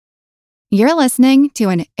You're listening to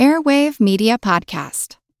an Airwave Media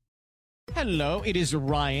Podcast. Hello, it is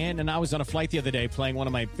Ryan, and I was on a flight the other day playing one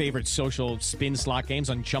of my favorite social spin slot games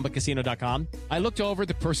on ChumbaCasino.com. I looked over at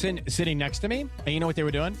the person sitting next to me, and you know what they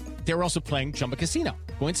were doing? They were also playing Chumba Casino.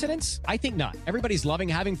 Coincidence? I think not. Everybody's loving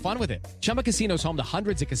having fun with it. Chumba Casino is home to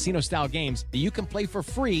hundreds of casino-style games that you can play for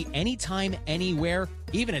free anytime, anywhere,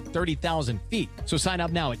 even at 30,000 feet. So sign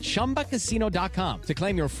up now at ChumbaCasino.com to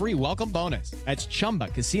claim your free welcome bonus. That's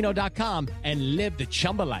ChumbaCasino.com and live the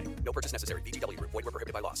Chumba life. No purchase necessary. VGW. Void where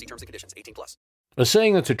prohibited by law. See terms and conditions. 18+. A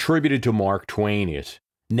saying that's attributed to Mark Twain is,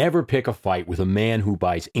 never pick a fight with a man who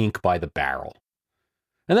buys ink by the barrel.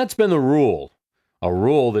 And that's been the rule. A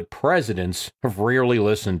rule that presidents have rarely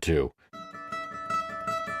listened to.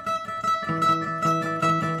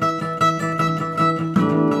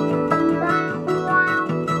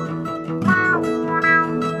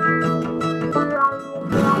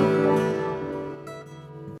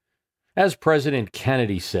 As President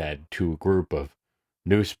Kennedy said to a group of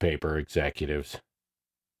newspaper executives,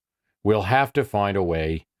 we'll have to find a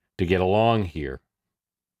way to get along here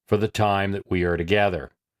for the time that we are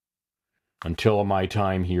together, until my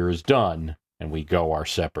time here is done and we go our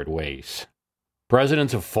separate ways.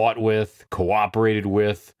 Presidents have fought with, cooperated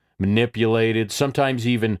with, manipulated, sometimes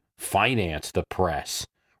even financed the press.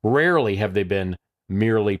 Rarely have they been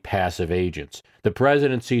merely passive agents. The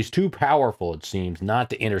presidency is too powerful, it seems, not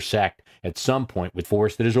to intersect at some point with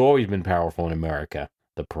force that has always been powerful in America,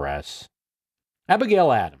 the press.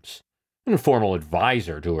 Abigail Adams, an informal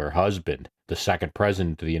advisor to her husband, the second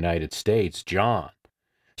president of the United States, John,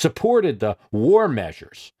 supported the war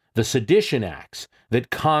measures, the sedition acts that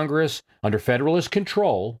Congress, under Federalist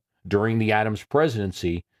control during the Adams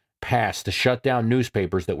presidency, passed to shut down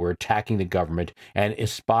newspapers that were attacking the government and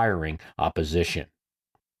aspiring opposition.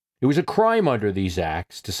 It was a crime under these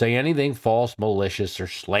acts to say anything false, malicious, or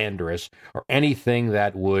slanderous, or anything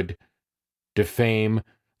that would defame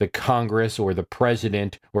the Congress or the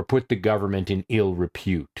president or put the government in ill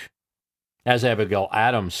repute. As Abigail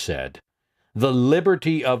Adams said, the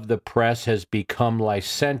liberty of the press has become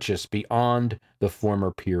licentious beyond the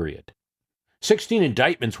former period. 16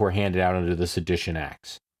 indictments were handed out under the Sedition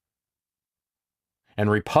Acts.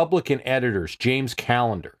 And Republican editors James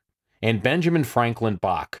Callender and Benjamin Franklin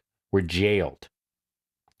Bach were jailed.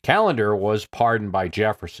 Callender was pardoned by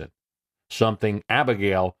Jefferson, something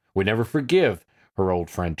Abigail would never forgive her old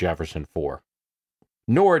friend Jefferson for.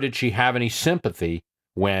 Nor did she have any sympathy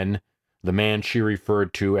when the man she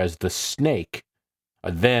referred to as the Snake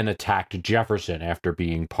then attacked Jefferson after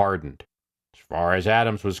being pardoned. As far as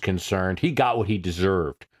Adams was concerned, he got what he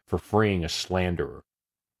deserved for freeing a slanderer.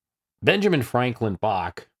 Benjamin Franklin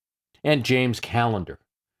Bach and James Callender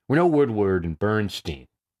were no Woodward and Bernstein.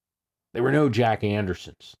 They were no Jack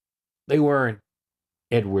Andersons. They weren't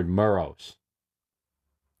Edward Murrows.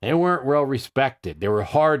 They weren't well respected. They were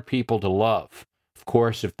hard people to love. Of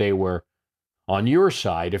course, if they were on your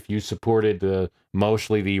side, if you supported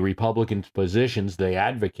mostly the Republican positions they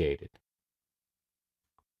advocated.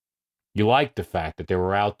 You liked the fact that they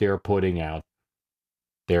were out there putting out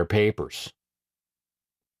their papers.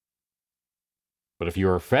 But if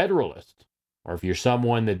you're a Federalist, or if you're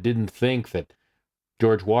someone that didn't think that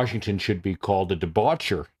George Washington should be called a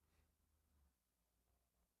debaucher,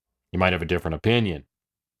 you might have a different opinion.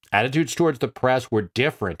 Attitudes towards the press were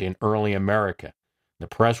different in early America. The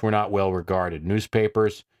press were not well regarded.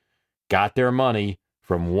 Newspapers got their money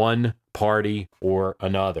from one party or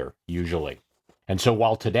another, usually. And so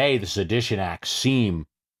while today the Sedition Acts seem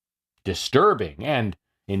disturbing, and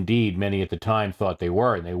indeed many at the time thought they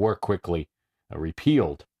were, and they were quickly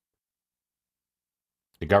repealed,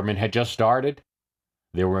 the government had just started.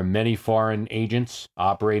 There were many foreign agents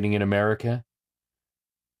operating in America.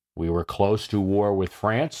 We were close to war with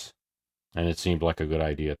France, and it seemed like a good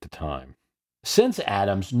idea at the time. Since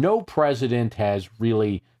Adams, no president has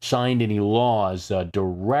really signed any laws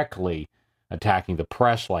directly attacking the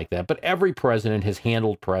press like that, but every president has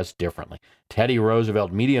handled press differently. Teddy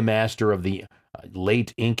Roosevelt, media master of the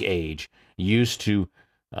late Ink Age, used to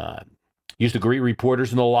greet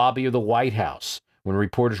reporters in the lobby of the White House. When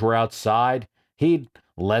reporters were outside, he'd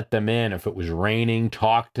let them in if it was raining,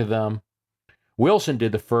 talk to them. Wilson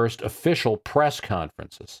did the first official press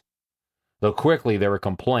conferences, though quickly there were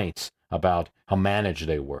complaints about how managed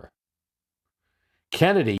they were.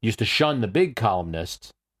 Kennedy used to shun the big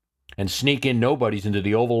columnists and sneak in nobodies into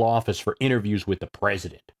the Oval Office for interviews with the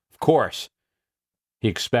president. Of course, he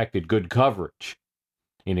expected good coverage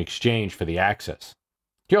in exchange for the access.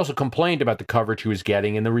 He also complained about the coverage he was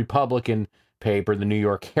getting in the Republican paper, the New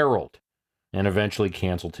York Herald, and eventually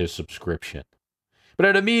canceled his subscription. But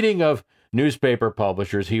at a meeting of newspaper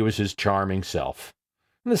publishers, he was his charming self.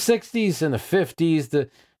 In the 60s and the 50s, the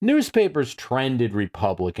newspapers trended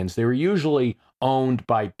Republicans. They were usually owned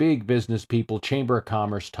by big business people, chamber of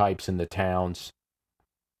commerce types in the towns.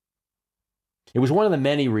 It was one of the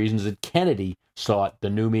many reasons that Kennedy sought the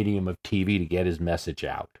new medium of TV to get his message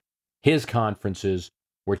out. His conferences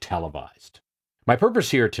were televised. My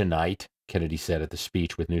purpose here tonight, Kennedy said at the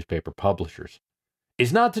speech with newspaper publishers,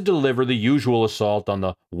 is not to deliver the usual assault on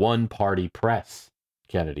the one-party press,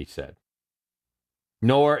 Kennedy said.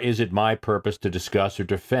 Nor is it my purpose to discuss or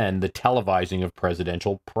defend the televising of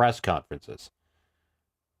presidential press conferences.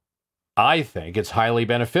 I think it's highly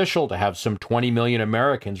beneficial to have some 20 million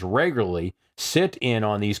Americans regularly sit in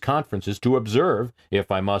on these conferences to observe,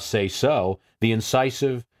 if I must say so, the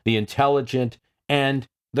incisive, the intelligent, and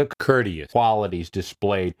the courteous qualities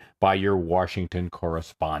displayed by your Washington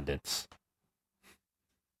correspondents.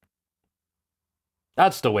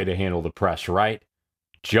 That's the way to handle the press, right?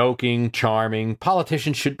 Joking, charming.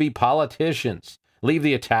 Politicians should be politicians. Leave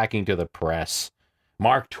the attacking to the press.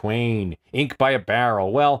 Mark Twain, ink by a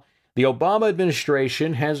barrel. Well, the Obama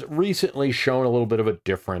administration has recently shown a little bit of a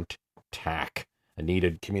different tack.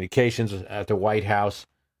 Needed communications at the White House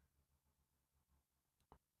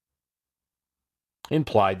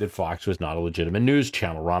implied that Fox was not a legitimate news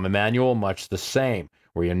channel. Rahm Emanuel, much the same,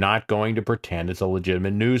 where you're not going to pretend it's a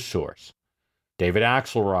legitimate news source. David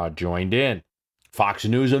Axelrod joined in. Fox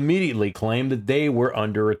News immediately claimed that they were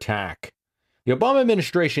under attack. The Obama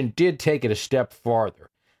administration did take it a step farther.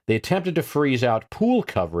 They attempted to freeze out pool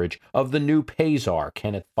coverage of the new pay czar,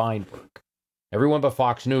 Kenneth Feinberg. Everyone but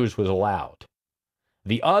Fox News was allowed.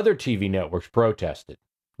 The other TV networks protested.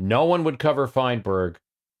 No one would cover Feinberg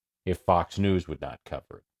if Fox News would not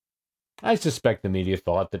cover it. I suspect the media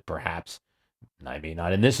thought that perhaps, I mean,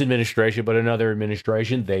 not in this administration, but another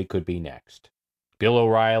administration, they could be next. Bill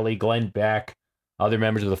O'Reilly, Glenn Beck, other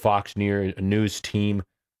members of the Fox News team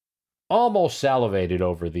almost salivated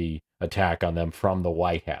over the attack on them from the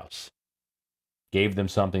White House. Gave them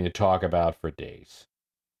something to talk about for days.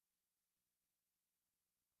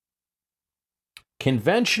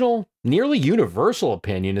 Conventional, nearly universal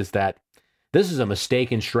opinion is that this is a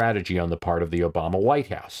mistaken strategy on the part of the Obama White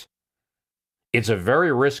House. It's a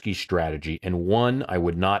very risky strategy and one I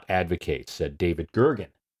would not advocate, said David Gergen,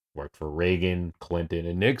 worked for Reagan, Clinton,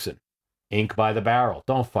 and Nixon. Ink by the barrel.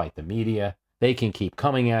 Don't fight the media. They can keep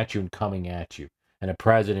coming at you and coming at you. And a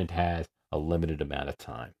president has a limited amount of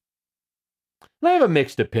time. And I have a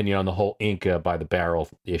mixed opinion on the whole ink by the barrel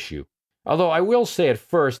issue. Although I will say at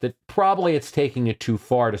first that probably it's taking it too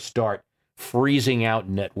far to start freezing out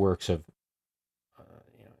networks of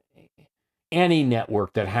any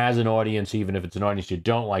network that has an audience, even if it's an audience you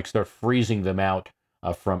don't like, start freezing them out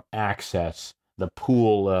from access. The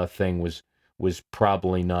pool thing was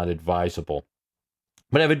probably not advisable.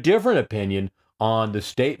 But I have a different opinion on the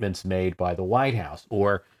statements made by the White House,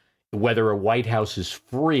 or whether a White House is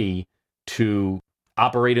free to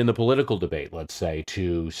operate in the political debate, let's say,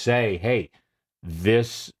 to say, hey,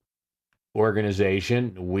 this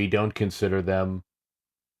organization, we don't consider them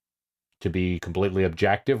to be completely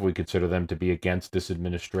objective. We consider them to be against this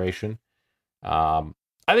administration. I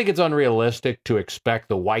think it's unrealistic to expect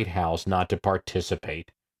the White House not to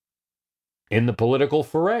participate in the political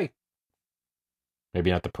foray.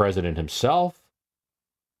 Maybe not the president himself,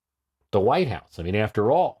 the White House. I mean, after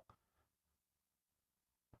all,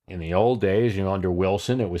 in the old days, under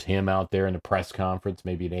Wilson, it was him out there in the press conference,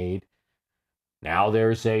 maybe an aide. Now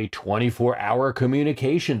there's a 24-hour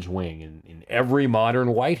communications wing in every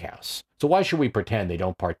modern White House. So why should we pretend they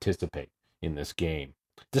don't participate in this game?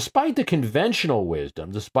 Despite the conventional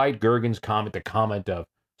wisdom, despite Gergen's comment, the comment of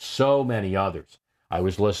so many others, I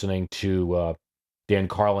was listening to Dan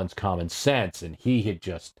Carlin's Common Sense, and he had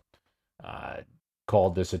just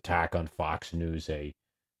called this attack on Fox News a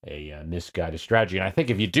misguided strategy. And I think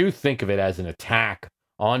if you do think of it as an attack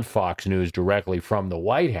on Fox News directly from the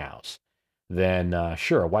White House, then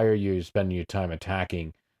sure, why are you spending your time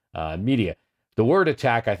attacking media? The word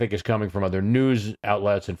attack, I think, is coming from other news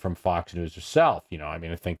outlets and from Fox News itself.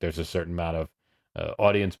 I think there's a certain amount of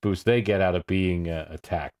audience boost they get out of being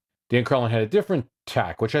attacked. Dan Carlin had a different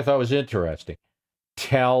tack, which I thought was interesting.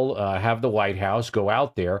 Have the White House go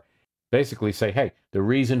out there, basically say, hey, the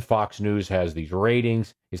reason Fox News has these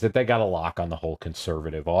ratings is that they got a lock on the whole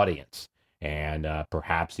conservative audience. And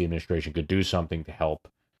perhaps the administration could do something to help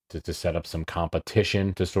to set up some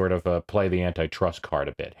competition to sort of play the antitrust card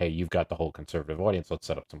a bit. Hey, you've got the whole conservative audience. Let's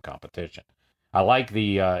set up some competition. I like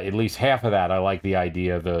the, at least half of that, I like the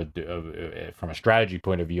idea of from a strategy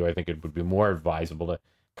point of view, I think it would be more advisable to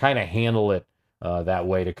kind of handle it that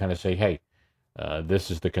way, to kind of say, hey,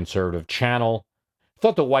 This is the conservative channel. I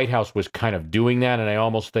thought the White House was kind of doing that, and I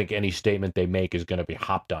almost think any statement they make is going to be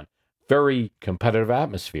hopped on. Very competitive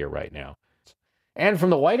atmosphere right now. And from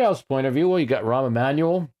the White House point of view, well, you got Rahm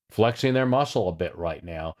Emanuel flexing their muscle a bit right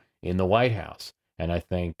now in the White House. And I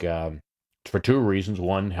think for two reasons.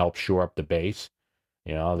 One, help shore up the base.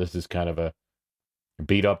 You know, this is kind of a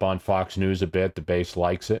beat up on Fox News a bit. The base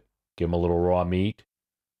likes it. Give them a little raw meat.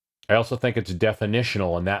 I also think it's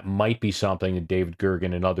definitional, and that might be something that David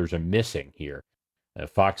Gergen and others are missing here.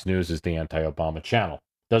 Fox News is the anti-Obama channel.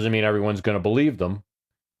 Doesn't mean everyone's going to believe them.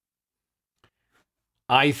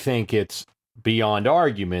 I think it's beyond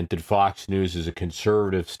argument that Fox News is a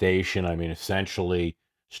conservative station. I mean, essentially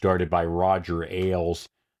started by Roger Ailes.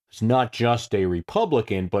 It's not just a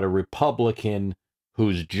Republican, but a Republican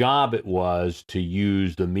whose job it was to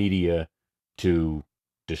use the media to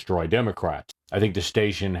destroy Democrats. I think the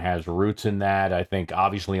station has roots in that. I think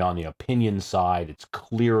obviously on the opinion side, it's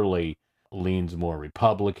clearly leans more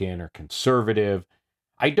Republican or conservative.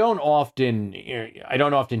 I don't often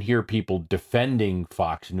hear people defending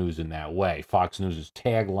Fox News in that way. Fox News'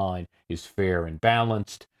 tagline is fair and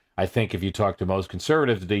balanced. I think if you talk to most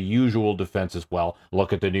conservatives, the usual defense is, well,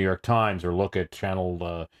 look at the New York Times, or look at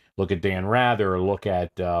look at Dan Rather, or look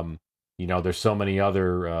at there's so many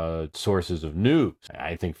other sources of news.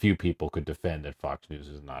 I think few people could defend that Fox News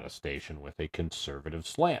is not a station with a conservative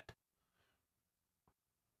slant.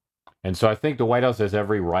 And so I think the White House has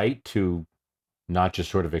every right to not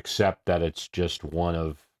just sort of accept that it's just one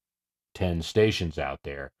of 10 stations out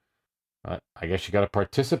there. I guess you got to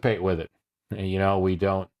participate with it. You know,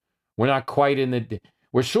 we're not quite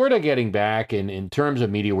we're sort of getting back in terms of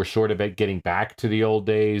media. We're sort of getting back to the old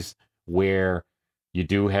days where you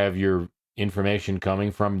do have your information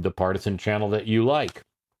coming from the partisan channel that you like.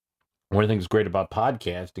 One of the things great about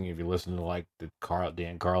podcasting, if you listen to like the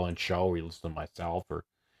Dan Carlin show, or you listen to myself,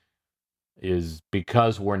 is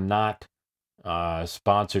because we're not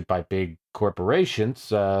sponsored by big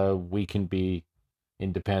corporations, we can be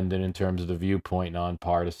independent in terms of the viewpoint,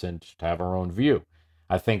 nonpartisan, just have our own view.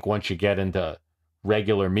 I think once you get into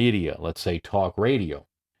regular media, let's say talk radio,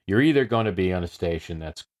 you're either going to be on a station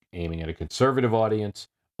that's aiming at a conservative audience,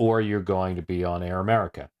 or you're going to be on Air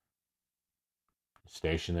America, a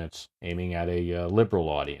station that's aiming at a liberal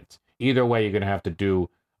audience. Either way, you're going to have to do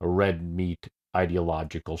a red meat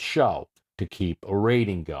ideological show to keep a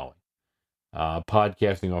rating going.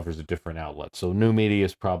 Podcasting offers a different outlet, so new media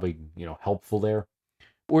is probably helpful there.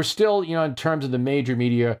 We're still, in terms of the major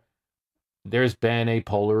media, there's been a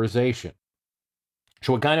polarization.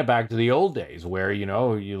 So we're kind of back to the old days where,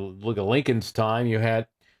 you look at Lincoln's time, you had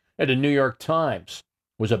the New York Times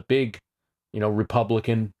was a big,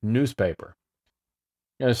 Republican newspaper.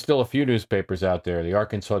 There's still a few newspapers out there, the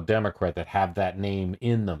Arkansas Democrat, that have that name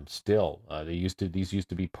in them still. These used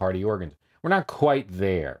to be party organs. We're not quite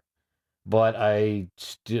there, but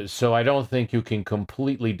so I don't think you can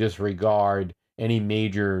completely disregard any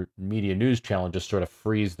major media news channel and just sort of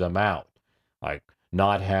freeze them out, like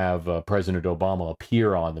not have President Obama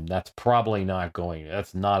appear on them. That's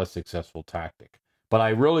not a successful tactic. But I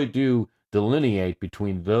really do delineate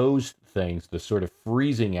between those things, the sort of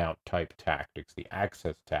freezing out type tactics, the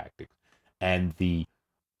access tactics, and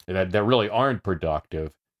that really aren't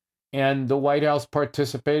productive, and the White House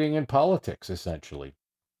participating in politics, essentially,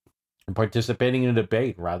 and participating in a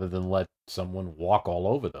debate rather than let someone walk all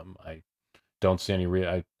over them. I don't see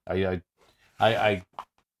any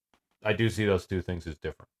I do see those two things as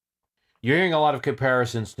different. You're hearing a lot of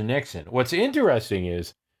comparisons to Nixon. What's interesting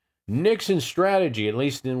is Nixon's strategy, at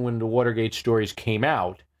least when the Watergate stories came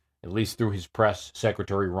out, at least through his press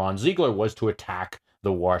secretary Ron Ziegler, was to attack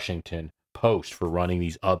the Washington Post for running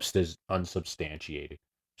these unsubstantiated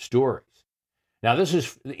stories. Now, this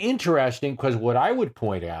is interesting because what I would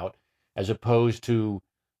point out, as opposed to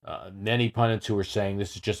many pundits who are saying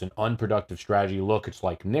this is just an unproductive strategy, look, it's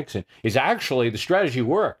like Nixon, is actually the strategy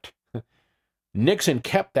worked. Nixon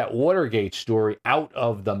kept that Watergate story out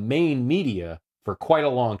of the main media for quite a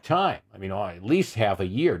long time. I mean, at least half a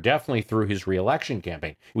year, definitely through his reelection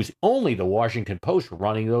campaign. It was only the Washington Post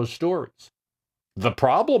running those stories. The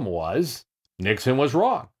problem was Nixon was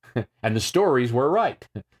wrong, and the stories were right.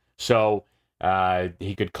 So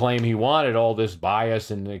he could claim he wanted all this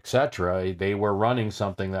bias and etc. They were running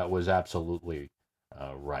something that was absolutely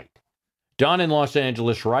right. Don in Los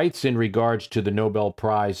Angeles writes in regards to the Nobel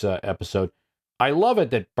Prize episode, I love it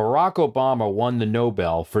that Barack Obama won the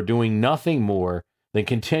Nobel for doing nothing more than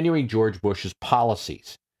continuing George Bush's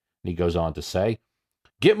policies. And he goes on to say,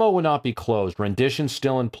 Gitmo will not be closed, rendition's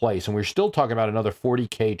still in place, and we're still talking about another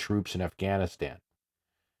 40K troops in Afghanistan.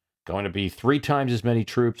 going to be 3 times as many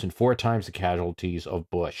troops and 4 times the casualties of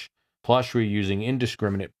Bush. Plus, we're using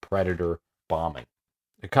indiscriminate predator bombing.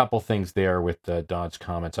 A couple things there with Don's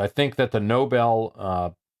comments. I think that the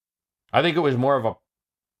Nobel, I think it was more of a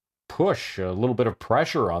push, a little bit of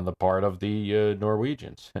pressure on the part of the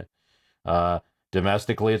Norwegians.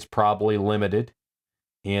 Domestically, it's probably limited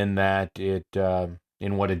in that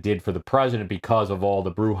in what it did for the president because of all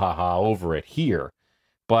the brouhaha over it here.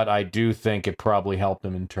 But I do think it probably helped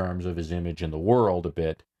him in terms of his image in the world a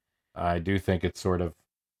bit. I do think it's sort of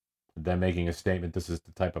them making a statement, this is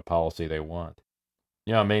the type of policy they want.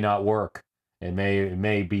 You know, it may not work. It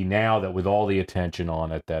may be now that with all the attention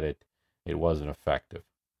on it that it wasn't effective.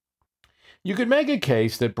 You could make a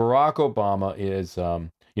case that Barack Obama is,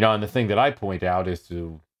 and the thing that I point out is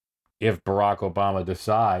if Barack Obama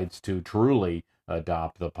decides to truly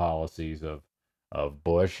adopt the policies of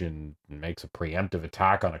Bush and makes a preemptive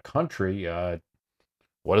attack on a country,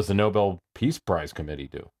 what does the Nobel Peace Prize Committee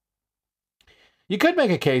do? You could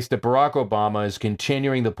make a case that Barack Obama is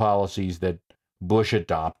continuing the policies that Bush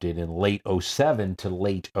adopted in late 2007 to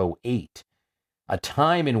late 2008, a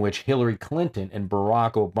time in which Hillary Clinton and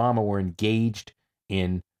Barack Obama were engaged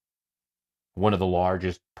in one of the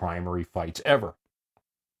largest primary fights ever.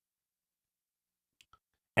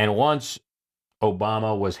 And once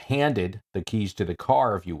Obama was handed the keys to the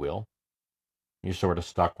car, if you will, you're sort of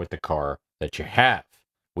stuck with the car that you have.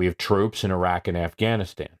 We have troops in Iraq and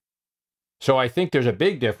Afghanistan. So I think there's a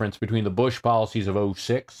big difference between the Bush policies of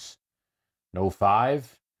 2006 and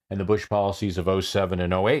 2005 and the Bush policies of 2007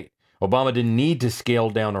 and 2008. Obama didn't need to scale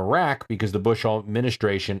down Iraq because the Bush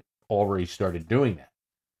administration already started doing that.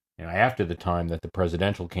 After the time that the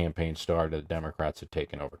presidential campaign started, the Democrats had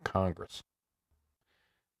taken over Congress.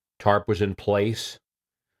 TARP was in place.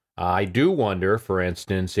 I do wonder, for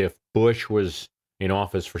instance, if Bush was in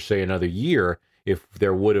office for, say, another year, if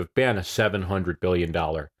there would have been a $700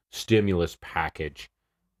 billion stimulus package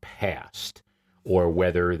passed, or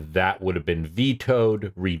whether that would have been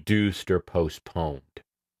vetoed, reduced, or postponed.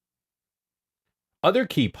 Other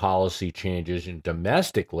key policy changes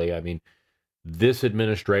domestically, this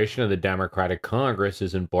administration of the Democratic Congress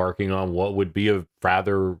is embarking on what would be a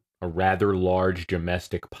rather large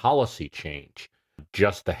domestic policy change.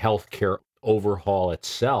 Just the healthcare overhaul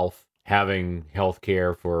itself, having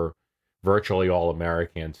healthcare for virtually all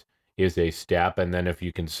Americans, is a step. And then if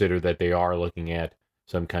you consider that they are looking at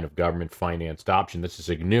some kind of government-financed option, this is a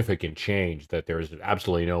significant change that there is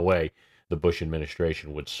absolutely no way the Bush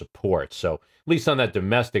administration would support. So at least on that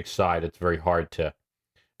domestic side, it's very hard to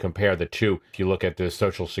compare the two. If you look at the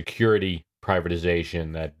Social Security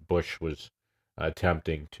privatization that Bush was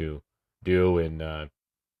attempting to do in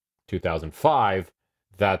 2005,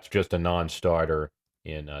 that's just a non-starter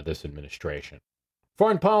in this administration.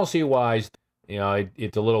 Foreign policy-wise,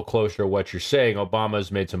 it's a little closer to what you're saying.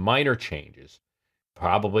 Obama's made some minor changes.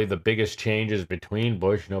 Probably the biggest changes between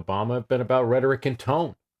Bush and Obama have been about rhetoric and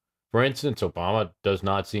tone. For instance, Obama does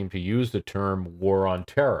not seem to use the term war on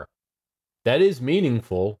terror. That is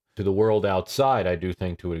meaningful to the world outside, I do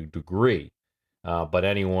think, to a degree. But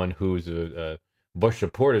anyone who's a Bush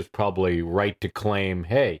supporter is probably right to claim,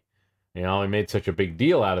 hey, he made such a big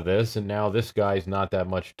deal out of this, and now this guy's not that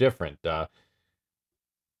much different.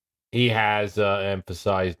 He has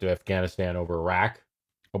emphasized Afghanistan over Iraq.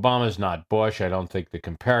 Obama's not Bush. I don't think the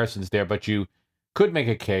comparison's there, but you could make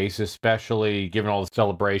a case, especially given all the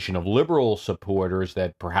celebration of liberal supporters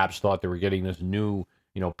that perhaps thought they were getting this new,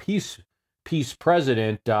 peace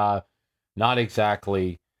president, not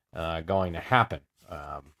exactly going to happen.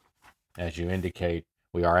 As you indicate,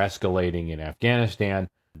 we are escalating in Afghanistan.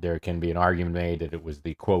 There can be an argument made that it was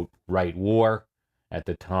the, quote, right war at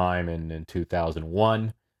the time in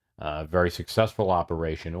 2001. Very successful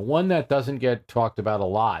operation. One that doesn't get talked about a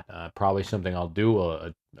lot. Probably something I'll do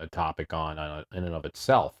a topic on in and of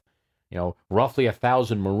itself. Roughly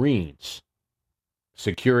 1,000 Marines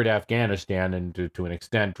secured Afghanistan and to an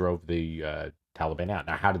extent drove the Taliban out.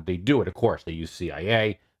 Now, how did they do it? Of course, they used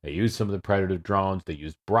CIA. They used some of the Predator drones. They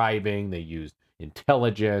used bribing. They used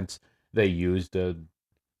intelligence. They used the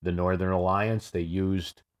Northern Alliance. They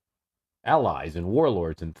used allies and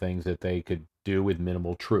warlords and things that they could do with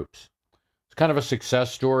minimal troops. It's kind of a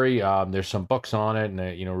success story. There's some books on it,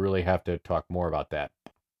 and really have to talk more about that.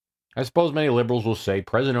 I suppose many liberals will say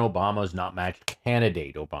President Obama is not matched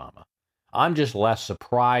candidate Obama. I'm just less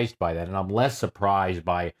surprised by that, and I'm less surprised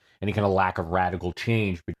by any kind of lack of radical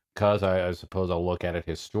change because I suppose I'll look at it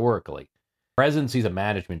historically. Presidency is a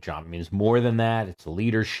management job. It's more than that. It's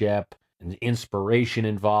leadership and inspiration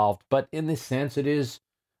involved, but in this sense, it is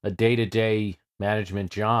a day-to-day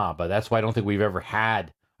management job. That's why I don't think we've ever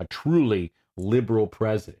had a truly liberal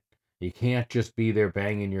president. You can't just be there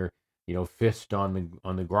banging your, fist on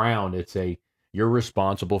the ground. You're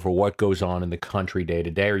responsible for what goes on in the country day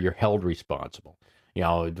to day, or you're held responsible.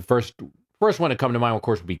 The first one to come to mind, of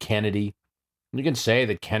course, would be Kennedy. You can say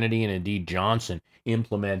that Kennedy and indeed Johnson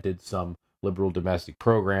implemented some liberal domestic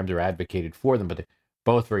programs or advocated for them, but they're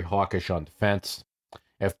both very hawkish on defense.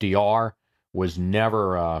 FDR was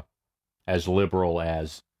never as liberal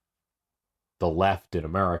as the left in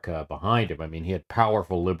America behind him. I mean, he had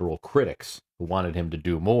powerful liberal critics who wanted him to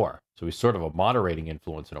do more. So he's sort of a moderating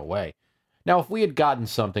influence in a way. Now, if we had gotten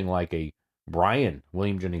something like a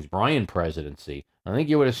William Jennings Bryan presidency, I think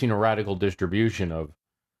you would have seen a radical distribution of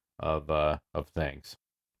things.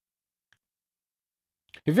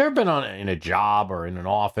 Have you ever been in a job or in an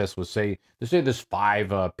office with, say there's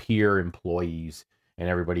 5 peer employees, and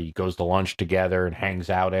everybody goes to lunch together and hangs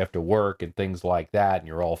out after work and things like that, and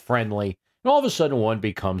you're all friendly, and all of a sudden one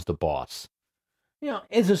becomes the boss.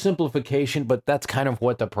 It's a simplification, but that's kind of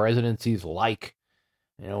what the presidency's like.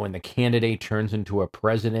 When the candidate turns into a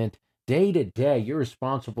president, day to day, you're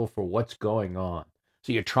responsible for what's going on.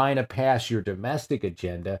 So you're trying to pass your domestic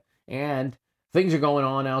agenda, and things are going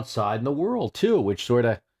on outside in the world, too, which sort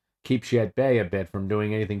of keeps you at bay a bit from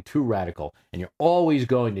doing anything too radical. And you're always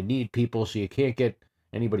going to need people, so you can't get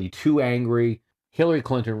anybody too angry. Hillary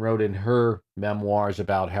Clinton wrote in her memoirs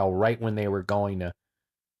about how right when they were going to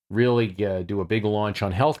really do a big launch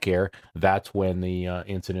on healthcare, that's when the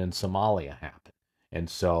incident in Somalia happened. And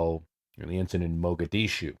so the incident in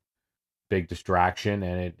Mogadishu, big distraction,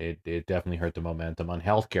 and it definitely hurt the momentum on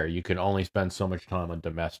healthcare. You can only spend so much time on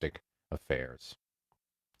domestic affairs.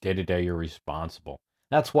 Day to day, you're responsible.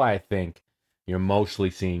 That's why I think you're mostly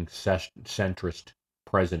seeing centrist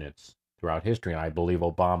presidents throughout history. And I believe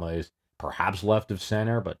Obama is perhaps left of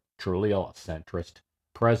center, but truly a centrist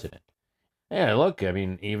president. Yeah, look, I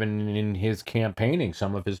mean, even in his campaigning,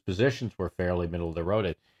 some of his positions were fairly middle of the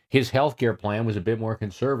road. His healthcare plan was a bit more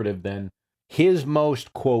conservative than his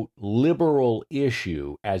most, quote, liberal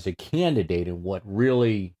issue as a candidate, and what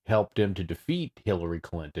really helped him to defeat Hillary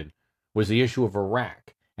Clinton was the issue of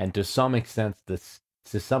Iraq. And to some extent, the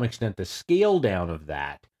scale down of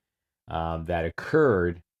that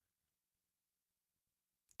occurred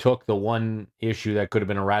took the one issue that could have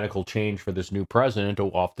been a radical change for this new president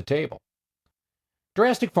off the table.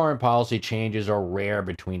 Drastic foreign policy changes are rare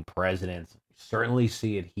between presidents. You certainly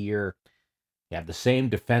see it here. You have the same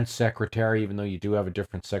defense secretary, even though you do have a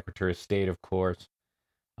different secretary of state, of course.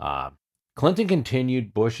 Clinton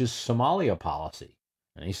continued Bush's Somalia policy,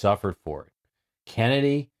 and he suffered for it.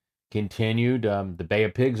 Kennedy continued the Bay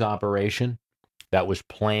of Pigs operation that was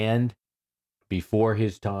planned before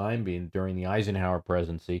his time, during the Eisenhower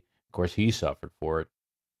presidency. Of course, he suffered for it.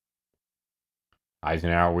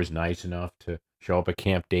 Eisenhower was nice enough to show up at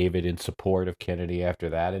Camp David in support of Kennedy after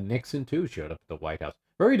that, and Nixon, too, showed up at the White House.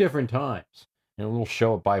 Very different times, and a little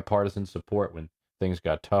show of bipartisan support when things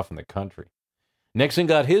got tough in the country. Nixon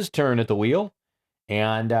got his turn at the wheel,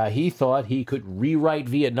 and he thought he could rewrite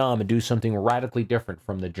Vietnam and do something radically different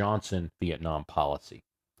from the Johnson Vietnam policy.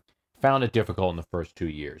 Found it difficult in the first 2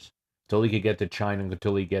 years. Until he could get to China,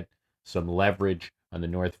 until he get some leverage on the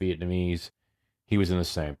North Vietnamese, he was in the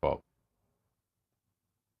same boat.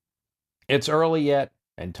 It's early yet,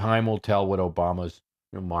 and time will tell what Obama's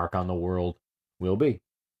mark on the world will be.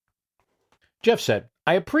 Jeff said,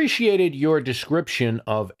 I appreciated your description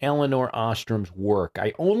of Elinor Ostrom's work.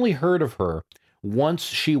 I only heard of her once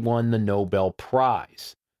she won the Nobel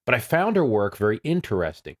Prize, but I found her work very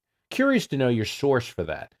interesting. Curious to know your source for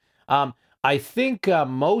that. I think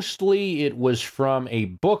mostly it was from a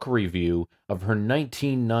book review of her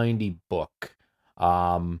 1990 book.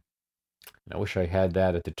 I wish I had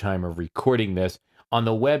that at the time of recording this. On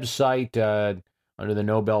the website, under the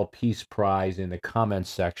Nobel Peace Prize, in the comments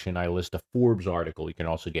section, I list a Forbes article. You can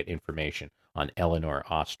also get information on Elinor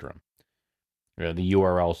Ostrom. The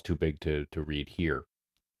URL is too big to read here.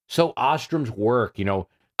 So Ostrom's work,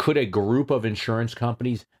 could a group of insurance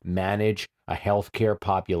companies manage a healthcare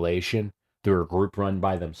population through a group run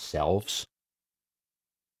by themselves?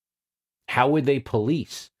 How would they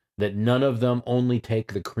police that none of them only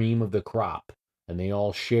take the cream of the crop and they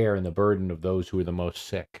all share in the burden of those who are the most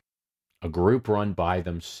sick? A group run by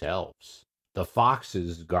themselves. The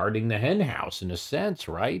foxes guarding the hen house, in a sense,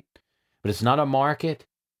 right? But it's not a market,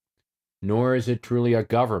 nor is it truly a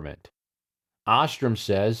government. Ostrom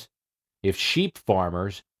says if sheep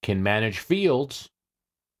farmers can manage fields,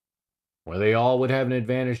 where they all would have an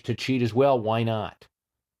advantage to cheat as well, why not?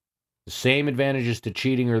 The same advantages to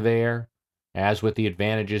cheating are there as with the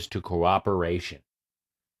advantages to cooperation.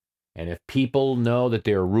 And if people know that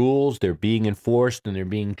there are rules, they're being enforced, and they're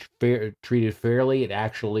being treated fairly, it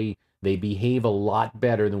actually They behave a lot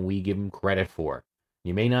better than we give them credit for.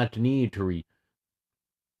 You may not need to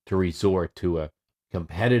resort to a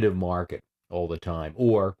competitive market all the time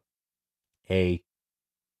or a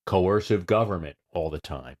coercive government all the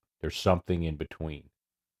time. There's something in between.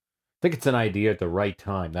 I think it's an idea at the right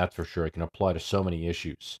time, that's for sure. It can apply to so many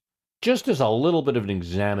issues. Just as a little bit of an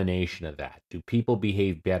examination of that, do people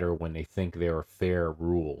behave better when they think there are fair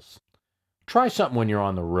rules? Try something when you're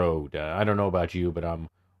on the road. I don't know about you, but I'm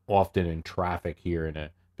often in traffic here in a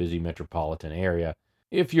busy metropolitan area.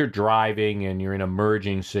 If you're driving and you're in a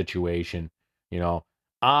merging situation,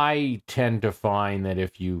 I tend to find that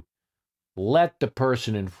if you let the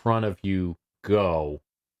person in front of you go,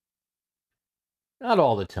 not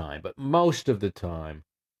all the time, but most of the time,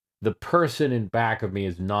 the person in back of me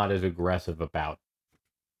is not as aggressive about,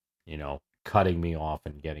 cutting me off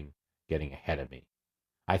and getting ahead of me.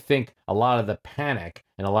 I think a lot of the panic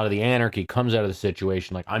and a lot of the anarchy comes out of the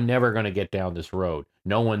situation like, I'm never going to get down this road.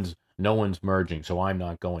 No one's merging, so I'm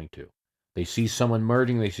not going to. They see someone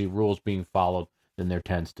merging, they see rules being followed, then there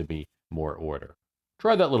tends to be more order.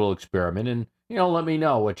 Try that little experiment and, let me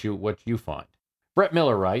know what you find. Brett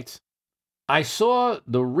Miller writes, I saw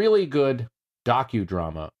the really good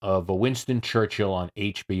docudrama of Winston Churchill on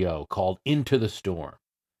HBO called Into the Storm.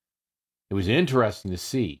 It was interesting to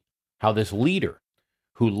see how this leader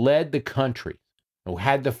who led the country, who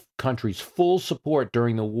had the country's full support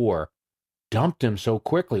during the war, dumped him so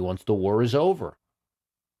quickly once the war is over.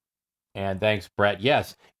 And thanks, Brett.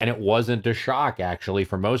 Yes, and it wasn't a shock, actually,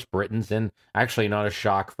 for most Britons, and actually not a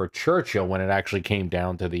shock for Churchill when it actually came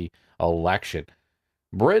down to the election.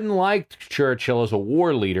 Britain liked Churchill as a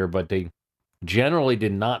war leader, but they generally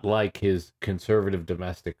did not like his conservative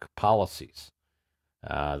domestic policies.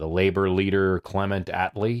 The Labour leader, Clement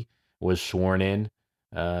Attlee, was sworn in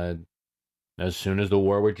as soon as the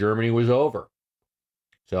war with Germany was over.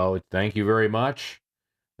 So thank you very much.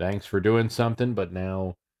 Thanks for doing something, but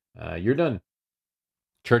now you're done.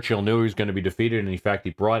 Churchill knew he was going to be defeated, and in fact,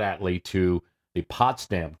 he brought Attlee to the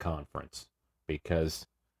Potsdam Conference because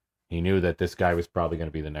he knew that this guy was probably going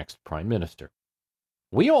to be the next prime minister.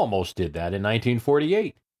 We almost did that in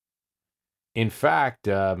 1948. In fact,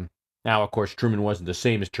 now, of course, Truman wasn't the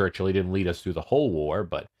same as Churchill. He didn't lead us through the whole war,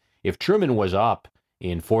 but if Truman was up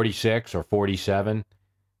in 46 or 47,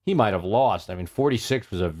 he might have lost.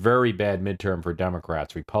 46 was a very bad midterm for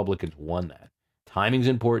Democrats. Republicans won that. Timing's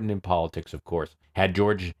important in politics, of course. Had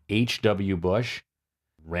George H.W. Bush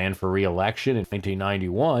ran for re-election in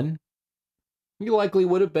 1991, he likely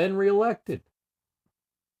would have been re-elected.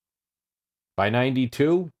 By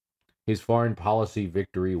 92, his foreign policy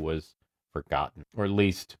victory was forgotten, or at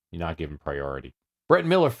least not given priority. Brett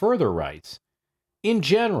Miller further writes, in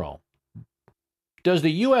general, does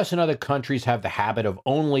the U.S. and other countries have the habit of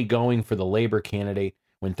only going for the Labor candidate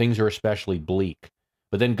when things are especially bleak,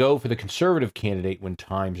 but then go for the conservative candidate when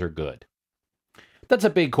times are good? That's a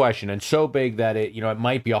big question, and so big that it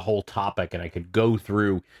might be a whole topic, and I could go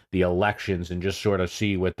through the elections and just sort of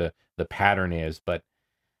see what the pattern is. But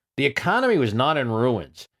the economy was not in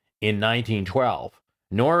ruins in 1912,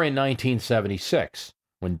 nor in 1976,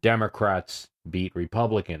 when Democrats beat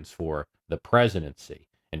Republicans for the presidency,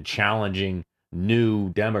 and challenging new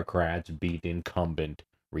Democrats beat incumbent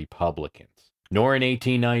Republicans, nor in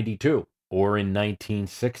 1892 or in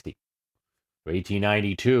 1960.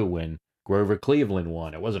 1892, when Grover Cleveland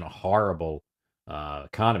won, it wasn't a horrible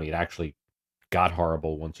economy. It actually got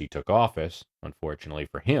horrible once he took office, unfortunately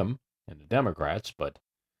for him and the Democrats, but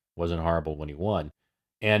wasn't horrible when he won.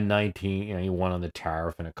 And he won on the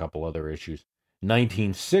tariff and a couple other issues.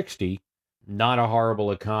 1960, not a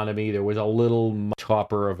horrible economy. There was a little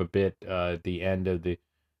topper of a bit at the end of the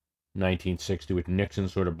 1960, which Nixon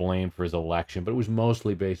sort of blamed for his election, but it was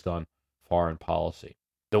mostly based on foreign policy.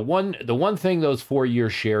 The one thing those 4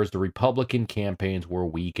 years shares, the Republican campaigns were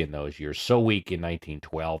weak in those years. So weak in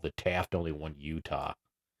 1912 that Taft only won Utah.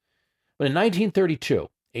 But in 1932,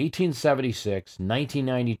 1876,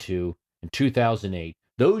 1992, and 2008,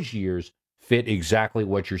 those years fit exactly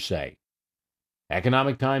what you're saying.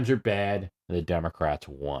 Economic times are bad, and the Democrats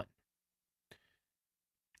won.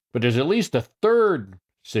 But there's at least a third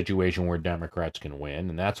situation where Democrats can win,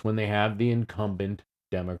 and that's when they have the incumbent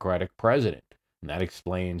Democratic president. And that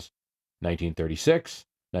explains 1936,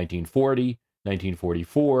 1940,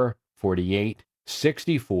 1944, 48,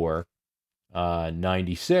 64,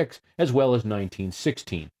 96, as well as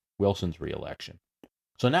 1916, Wilson's reelection.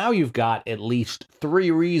 So now you've got at least three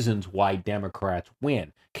reasons why Democrats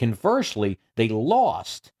win. Conversely, they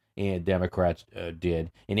lost, and Democrats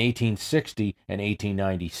did, in 1860 and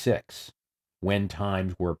 1896, when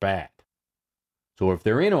times were bad. So if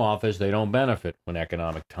they're in office, they don't benefit when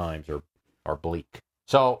economic times are bleak.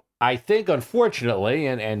 So I think, unfortunately,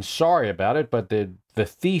 and sorry about it, but the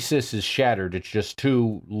thesis is shattered. It's just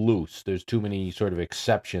too loose. There's too many sort of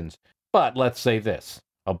exceptions. But let's say this.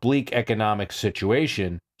 A bleak economic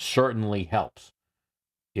situation certainly helps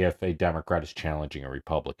if a Democrat is challenging a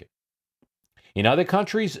Republican. In other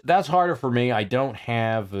countries, that's harder for me. I don't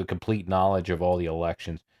have a complete knowledge of all the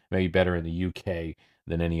elections. Maybe better in the UK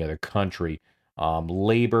than any other country.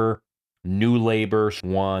 New Labour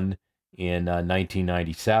won in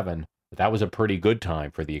 1997. That was a pretty good time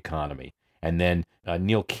for the economy. And then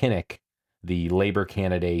Neil Kinnock, the Labour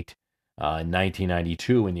candidate in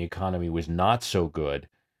 1992, when the economy was not so good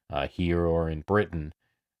here or in Britain,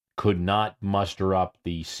 could not muster up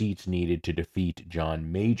the seats needed to defeat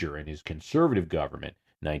John Major and his Conservative government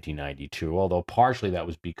in 1992, although partially that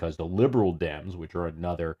was because the Liberal Dems, which are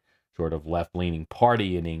another sort of left-leaning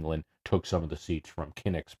party in England, took some of the seats from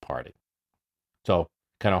Kinnock's party. So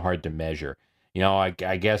kind of hard to measure. I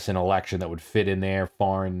guess an election that would fit in there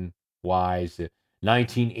foreign-wise,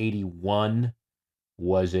 1981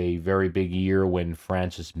 was a very big year when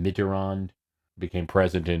Francis Mitterrand became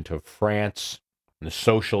president of France. And the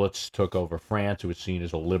socialists took over France. It was seen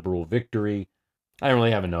as a liberal victory. I don't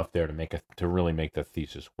really have enough there to really make the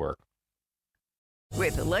thesis work.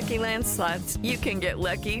 With the Lucky Land Slots, you can get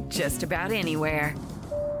lucky just about anywhere.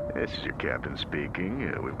 This is your captain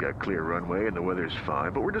speaking. We've got clear runway and the weather's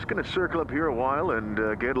fine, but we're just going to circle up here a while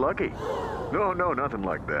and get lucky. No, nothing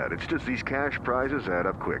like that. It's just these cash prizes add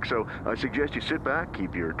up quick. So I suggest you sit back,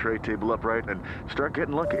 keep your tray table upright, and start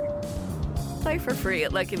getting lucky. Play for free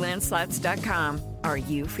at LuckyLandSlots.com. Are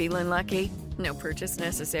you feeling lucky? No purchase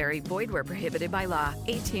necessary. Void where prohibited by law.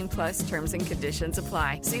 18+ terms and conditions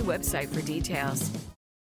apply. See website for details.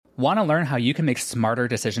 Want to learn how you can make smarter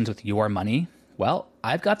decisions with your money? Well,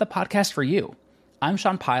 I've got the podcast for you. I'm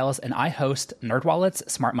Sean Piles, and I host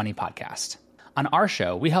NerdWallet's Smart Money Podcast. On our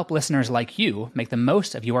show, we help listeners like you make the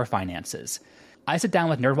most of your finances. I sit down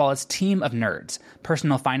with NerdWallet's team of nerds,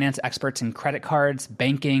 personal finance experts in credit cards,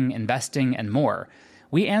 banking, investing, and more.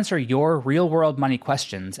 We answer your real-world money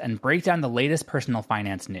questions and break down the latest personal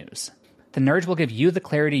finance news. The nerds will give you the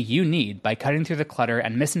clarity you need by cutting through the clutter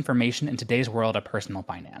and misinformation in today's world of personal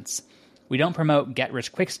finance. We don't promote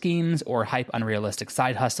get-rich-quick schemes or hype unrealistic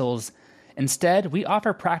side hustles. Instead, we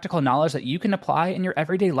offer practical knowledge that you can apply in your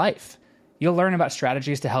everyday life. You'll learn about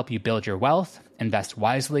strategies to help you build your wealth, invest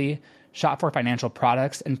wisely, shop for financial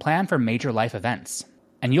products, and plan for major life events.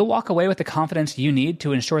 And you'll walk away with the confidence you need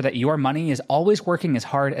to ensure that your money is always working as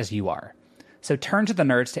hard as you are. So turn to the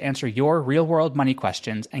nerds to answer your real-world money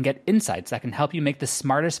questions and get insights that can help you make the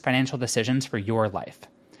smartest financial decisions for your life.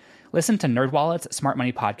 Listen to NerdWallet's Smart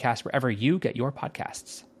Money Podcast wherever you get your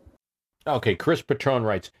podcasts. Okay, Chris Patrone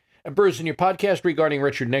writes, Bruce, in your podcast regarding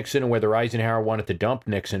Richard Nixon and whether Eisenhower wanted to dump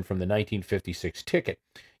Nixon from the 1956 ticket,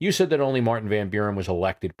 you said that only Martin Van Buren was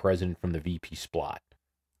elected president from the VP spot.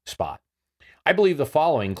 I believe the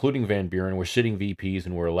following, including Van Buren, were sitting VPs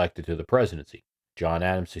and were elected to the presidency. John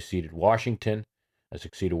Adams succeeded Washington, and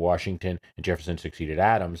Jefferson succeeded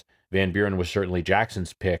Adams. Van Buren was certainly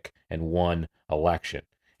Jackson's pick and won election.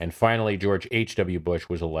 And finally, George H.W. Bush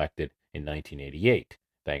was elected in 1988.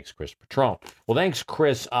 Thanks, Chris Patrone. Well, thanks,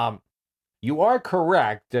 Chris. You are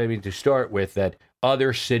correct, to start with, that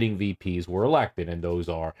other sitting VPs were elected, and those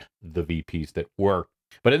are the VPs that were.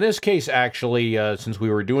 But in this case, actually, since we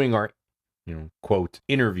were doing our, quote,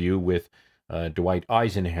 interview with Dwight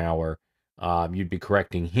Eisenhower, you'd be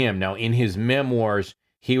correcting him. Now, in his memoirs,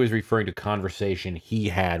 he was referring to conversation he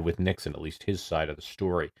had with Nixon, at least his side of the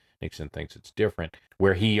story. Nixon thinks it's different,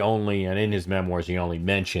 where and in his memoirs, he only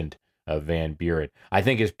mentioned Van Buren. I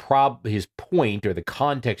think his point, or the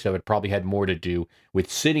context of it, probably had more to do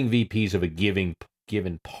with sitting VPs of a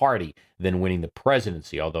given party than winning the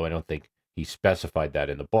presidency, although I don't think he specified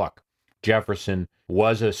that in the book. Jefferson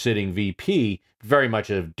was a sitting VP, very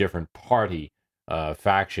much a different party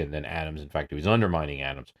faction than Adams. In fact, he was undermining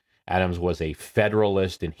Adams. Adams was a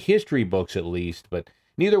Federalist in history books, at least, but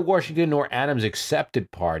neither Washington nor Adams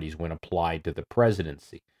accepted parties when applied to the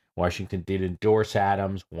presidency. Washington did endorse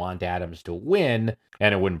Adams, want Adams to win,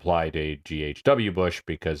 and it wouldn't apply to G.H.W. Bush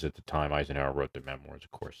because at the time Eisenhower wrote the memoirs,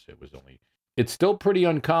 of course, it's still pretty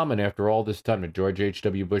uncommon after all this time that George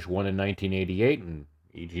H.W. Bush won in 1988, and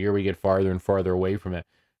each year we get farther and farther away from it.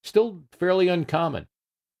 Still fairly uncommon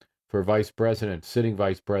for sitting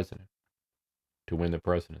vice president, to win the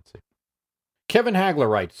presidency. Kevin Hagler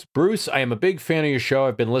writes, Bruce, I am a big fan of your show.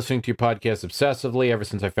 I've been listening to your podcast obsessively ever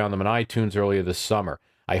since I found them on iTunes earlier this summer.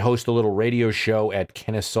 I host a little radio show at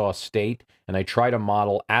Kennesaw State, and I try to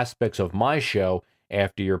model aspects of my show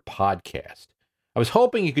after your podcast. I was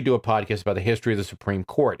hoping you could do a podcast about the history of the Supreme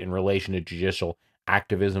Court in relation to judicial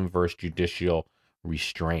activism versus judicial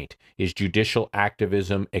restraint. Is judicial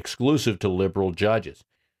activism exclusive to liberal judges?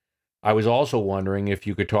 I was also wondering if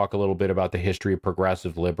you could talk a little bit about the history of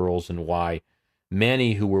progressive liberals and why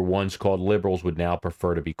many who were once called liberals would now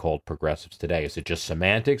prefer to be called progressives today. Is it just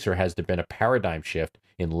semantics, or has there been a paradigm shift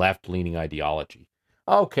in left-leaning ideology?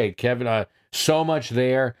 Okay, Kevin, so much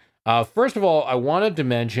there. First of all, I wanted to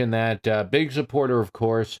mention that big supporter, of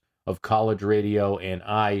course, of college radio, and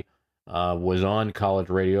I was on college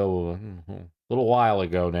radio a little while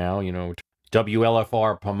ago now,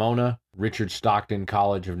 WLFR Pomona, Richard Stockton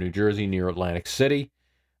College of New Jersey near Atlantic City.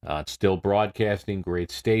 It's still broadcasting,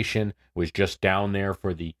 great station. Was just down there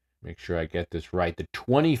for make sure I get this right, the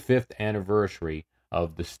 25th anniversary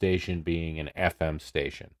of the station being an FM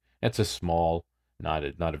station. It's a small, not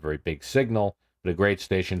a very big signal, but a great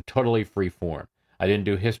station, totally free form. I didn't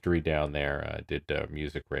do history down there. I did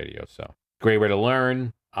music radio, so great way to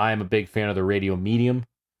learn. I'm a big fan of the radio medium.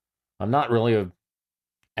 I'm not really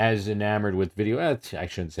as enamored with video. I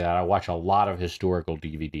shouldn't say that. I watch a lot of historical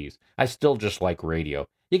DVDs. I still just like radio.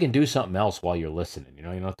 You can do something else while you're listening. You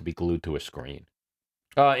don't have to be glued to a screen.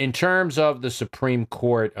 In terms of the Supreme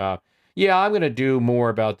Court, I'm going to do more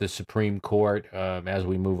about the Supreme Court as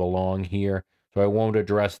we move along here. So I won't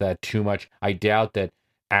address that too much. I doubt that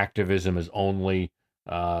activism is only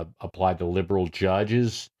applied to liberal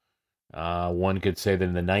judges. One could say that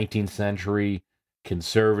in the 19th century,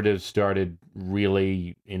 conservatives started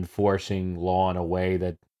really enforcing law in a way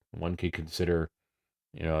that one could consider,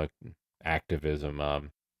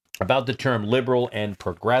 activism. About the term liberal and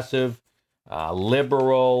progressive,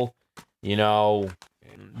 liberal,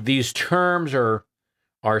 these terms are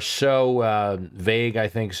so vague, I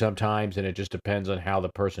think, sometimes, and it just depends on how the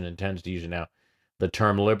person intends to use it. Now, the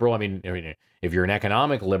term liberal, I mean, if you're an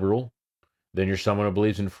economic liberal, then you're someone who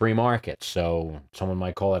believes in free markets. So someone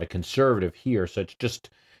might call it a conservative here. So it's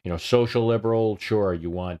just, social liberal. Sure,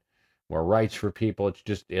 you want more rights for people.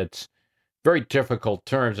 It's very difficult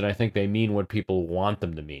terms, and I think they mean what people want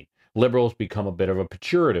them to mean. Liberals become a bit of a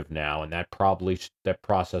pejorative now, and that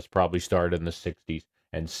process probably started in the 60s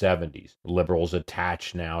and 70s. Liberals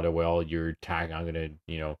attach now to, I'm going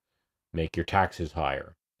to, make your taxes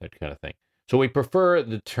higher, that kind of thing. So we prefer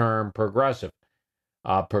the term progressive.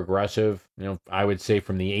 Progressive, I would say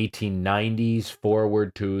from the 1890s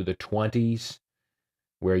forward to the 20s,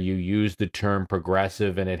 where you used the term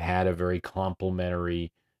progressive and it had a very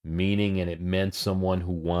complimentary meaning, and it meant someone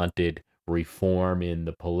who wanted reform in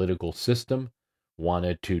the political system,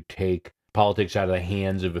 wanted to take politics out of the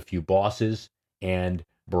hands of a few bosses and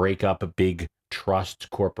break up big trust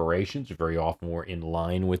corporations. Very often were in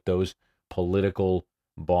line with those political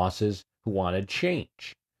bosses who wanted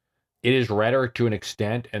change. It is rhetoric to an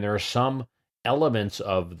extent, and there are some elements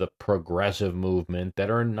of the progressive movement that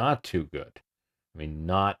are not too good. I mean,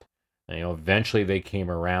 eventually they came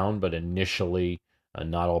around, but initially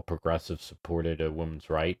not all progressives supported women's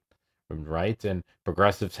rights, and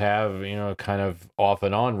progressives have, kind of off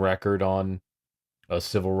and on record on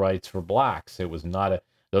civil rights for blacks. It was not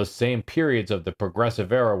those same periods of the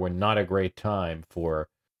progressive era were not a great time for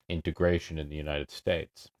integration in the United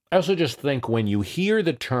States. I also just think when you hear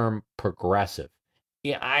the term progressive,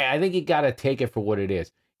 I think you got to take it for what it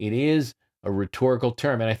is. It is a rhetorical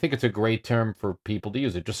term, and I think it's a great term for people to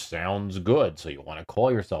use. It just sounds good, so you want to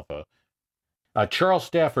call yourself Charles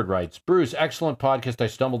Stafford writes, Bruce, excellent podcast. I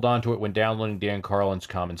stumbled onto it when downloading Dan Carlin's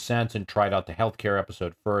Common Sense and tried out the healthcare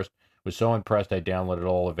episode first. Was so impressed I downloaded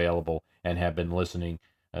all available and have been listening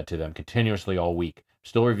to them continuously all week.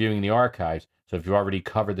 Still reviewing the archives, so if you've already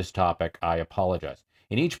covered this topic, I apologize.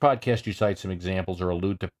 In each podcast, you cite some examples or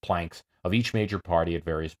allude to planks of each major party at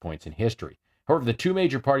various points in history. However, the two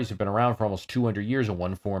major parties have been around for almost 200 years in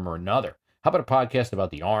one form or another. How about a podcast about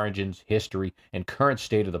the origins, history, and current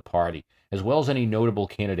state of the party, as well as any notable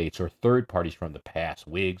candidates or third parties from the past,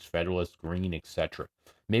 Whigs, Federalists, Green, etc.?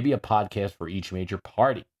 Maybe a podcast for each major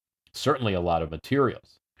party. Certainly a lot of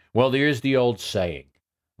materials. Well, there's the old saying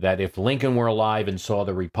that if Lincoln were alive and saw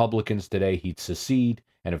the Republicans today, he'd secede,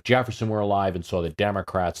 and if Jefferson were alive and saw the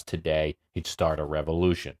Democrats today, he'd start a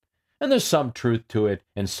revolution. And there's some truth to it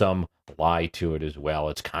and some lie to it as well.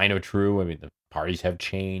 It's kind of true. I mean, the parties have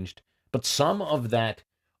changed, but some of that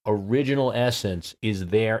original essence is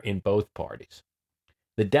there in both parties.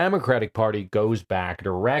 The Democratic Party goes back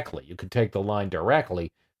directly. You could take the line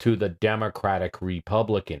directly to the Democratic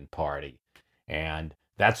Republican Party. And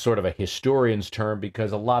that's sort of a historian's term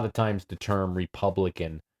because a lot of times the term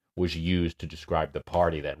Republican was used to describe the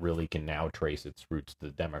party that really can now trace its roots to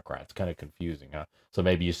the Democrats. Kind of confusing, huh? So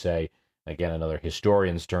maybe you say Again, another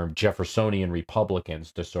historian's term, Jeffersonian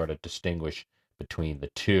Republicans, to sort of distinguish between the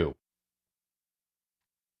two.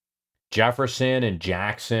 Jefferson and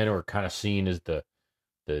Jackson were kind of seen as the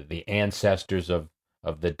ancestors of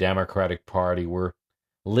the Democratic Party, were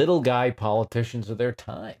little guy politicians of their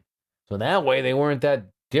time. So that way, they weren't that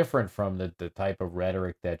different from the type of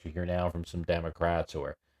rhetoric that you hear now from some Democrats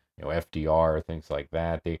or FDR or things like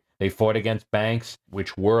that. They fought against banks,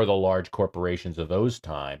 which were the large corporations of those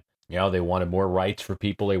time. They wanted more rights for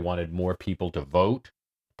people. They wanted more people to vote.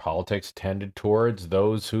 Politics tended towards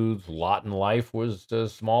those whose lot in life was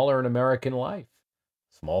smaller in American life.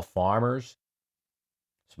 Small farmers,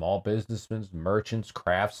 small businessmen, merchants,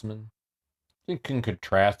 craftsmen. You can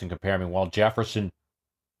contrast and compare. While Jefferson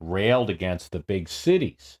railed against the big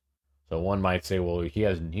cities, so one might say, well,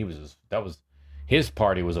 his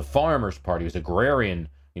party was a farmer's party, it was agrarian,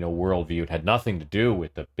 worldview. It had nothing to do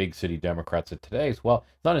with the big city Democrats of today's. Well,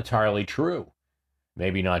 it's not entirely true.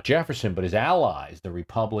 Maybe not Jefferson, but his allies, the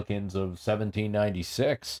Republicans of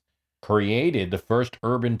 1796, created the first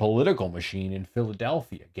urban political machine in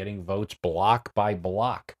Philadelphia, getting votes block by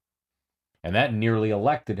block. And that nearly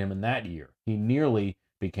elected him in that year. He nearly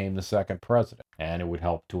became the second president, and it would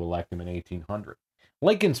help to elect him in 1800.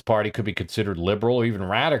 Lincoln's party could be considered liberal or even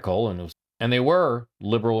radical, and they were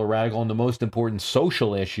liberal or radical on the most important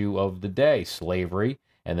social issue of the day, slavery,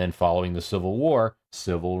 and then following the Civil War,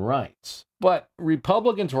 civil rights. But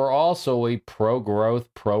Republicans were also a pro-growth,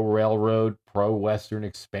 pro-railroad, pro-Western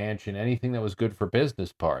expansion, anything that was good for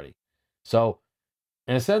business party. So,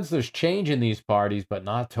 in a sense, there's change in these parties, but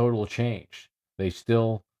not total change. They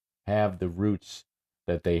still have the roots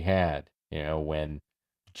that they had, when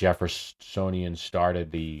Jeffersonians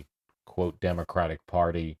started the, quote, Democratic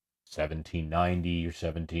Party, 1790 or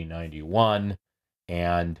 1791,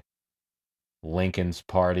 and Lincoln's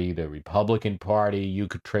party, the Republican Party, you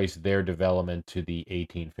could trace their development to the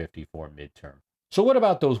 1854 midterm. So what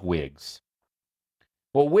about those Whigs?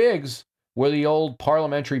 Well, Whigs were the old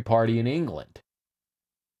parliamentary party in England,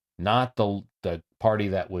 not the party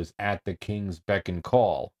that was at the king's beck and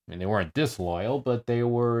call. They weren't disloyal, but they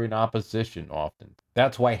were in opposition often.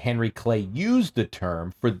 That's why Henry Clay used the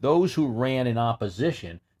term for those who ran in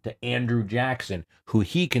opposition to Andrew Jackson, who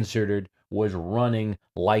he considered was running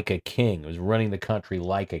like a king, was running the country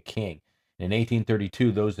like a king. In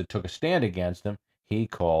 1832, those that took a stand against him, he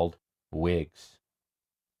called Whigs.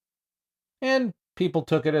 And people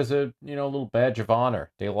took it as a, little badge of honor.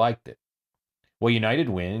 They liked it. Well, United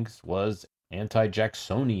Whigs was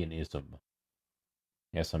anti-Jacksonianism.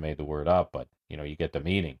 Yes, I made the word up, but, you get the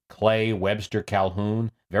meaning. Clay, Webster,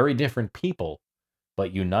 Calhoun, very different people,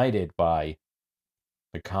 but united by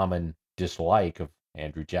the common dislike of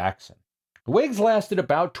Andrew Jackson. The Whigs lasted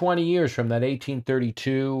about 20 years from that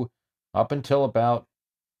 1832 up until about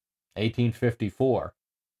 1854,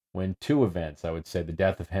 when two events, I would say, the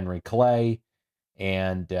death of Henry Clay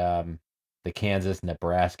and the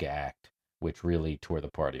Kansas-Nebraska Act, which really tore the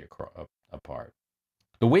party apart.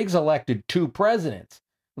 The Whigs elected two presidents.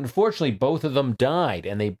 Unfortunately, both of them died,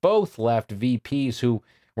 and they both left VPs who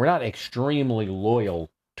were not extremely loyal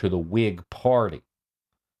to the Whig Party.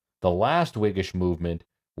 The last Whiggish movement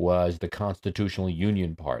was the Constitutional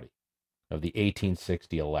Union Party of the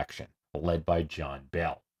 1860 election, led by John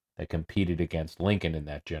Bell, that competed against Lincoln in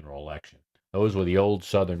that general election. Those were the old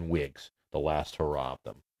Southern Whigs, the last hurrah of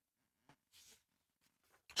them.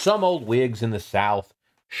 Some old Whigs in the South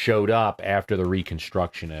showed up after the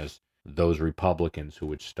Reconstruction as those Republicans who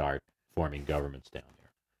would start forming governments down there.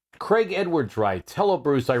 Craig Edwards writes, "Hello,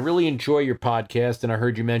 Bruce. I really enjoy your podcast, and I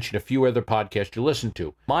heard you mention a few other podcasts you listen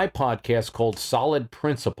to. My podcast, called Solid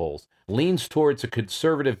Principles, leans towards a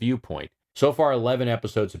conservative viewpoint. So far, 11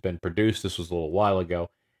 episodes have been produced. This was a little while ago,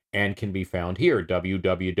 and can be found here,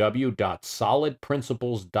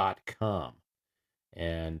 www.solidprinciples.com.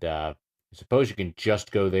 And I suppose you can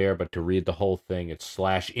just go there, but to read the whole thing, it's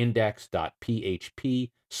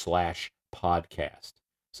 /index.php/podcast.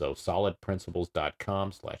 So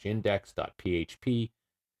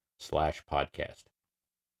solidprinciples.com/index.php/podcast.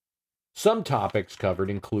 Some topics covered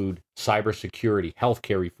include cybersecurity,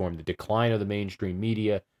 healthcare reform, the decline of the mainstream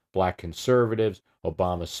media, black conservatives,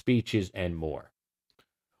 Obama speeches, and more.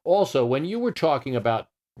 Also, when you were talking about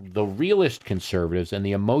the realist conservatives and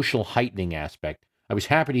the emotional heightening aspect, I was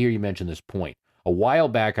happy to hear you mention this point. A while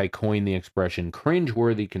back, I coined the expression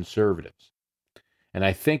cringeworthy conservatives, and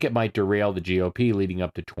I think it might derail the GOP leading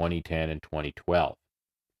up to 2010 and 2012.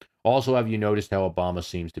 Also, have you noticed how Obama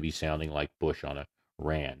seems to be sounding like Bush on a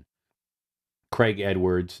ran? Craig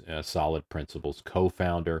Edwards, Solid Principles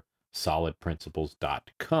co-founder,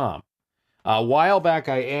 solidprinciples.com. A while back,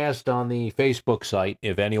 I asked on the Facebook site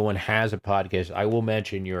if anyone has a podcast. I will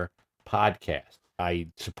mention your podcast. I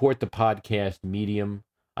support the podcast medium.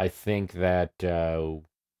 I think that,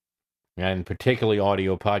 and particularly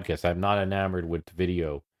audio podcasts, I'm not enamored with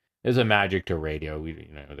video. There's a magic to radio.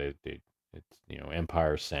 It's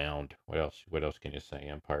Empire Sound. What else? What else can you say?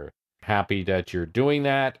 Empire. Happy that you're doing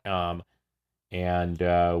that, and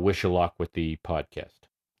wish you luck with the podcast.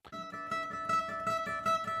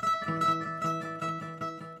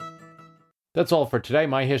 That's all for today.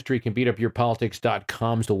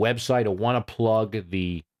 MyHistoryCanBeatUpYourPolitics.com is the website. I want to plug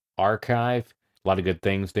the archive. A lot of good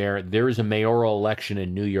things there. There is a mayoral election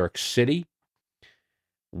in New York City.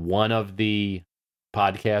 One of the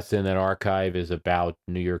podcasts in that archive is about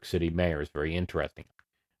New York City mayors. Very interesting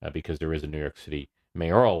because there is a New York City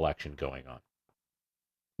mayoral election going on.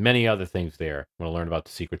 Many other things there. Want to learn about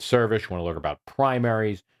the Secret Service. Want to learn about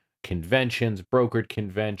primaries, conventions, brokered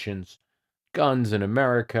conventions, guns in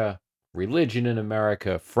America, religion in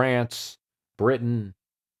America, France, Britain,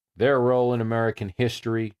 their role in American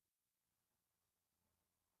history,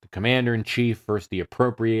 the commander-in-chief versus the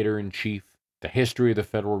appropriator-in-chief, the history of the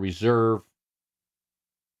Federal Reserve,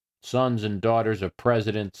 sons and daughters of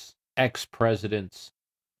presidents, ex-presidents.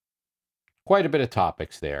 Quite a bit of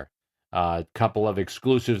topics there. A couple of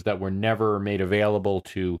exclusives that were never made available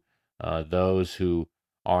to those who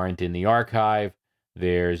aren't in the archive.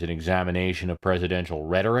 There's an examination of presidential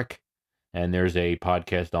rhetoric, and there's a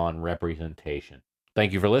podcast on representation.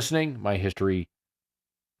 Thank you for listening. My History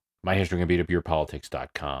Can Beat Up Your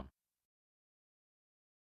Politics.com.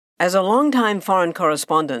 As a longtime foreign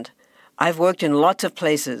correspondent, I've worked in lots of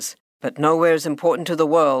places, but nowhere as important to the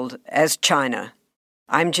world as China.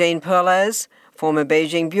 I'm Jane Perlez, former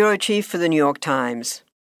Beijing bureau chief for the New York Times.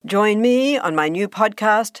 Join me on my new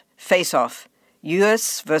podcast, Face Off,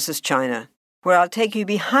 U.S. versus China, where I'll take you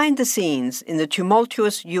behind the scenes in the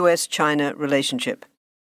tumultuous U.S.-China relationship.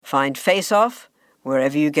 Find Face Off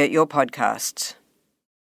wherever you get your podcasts.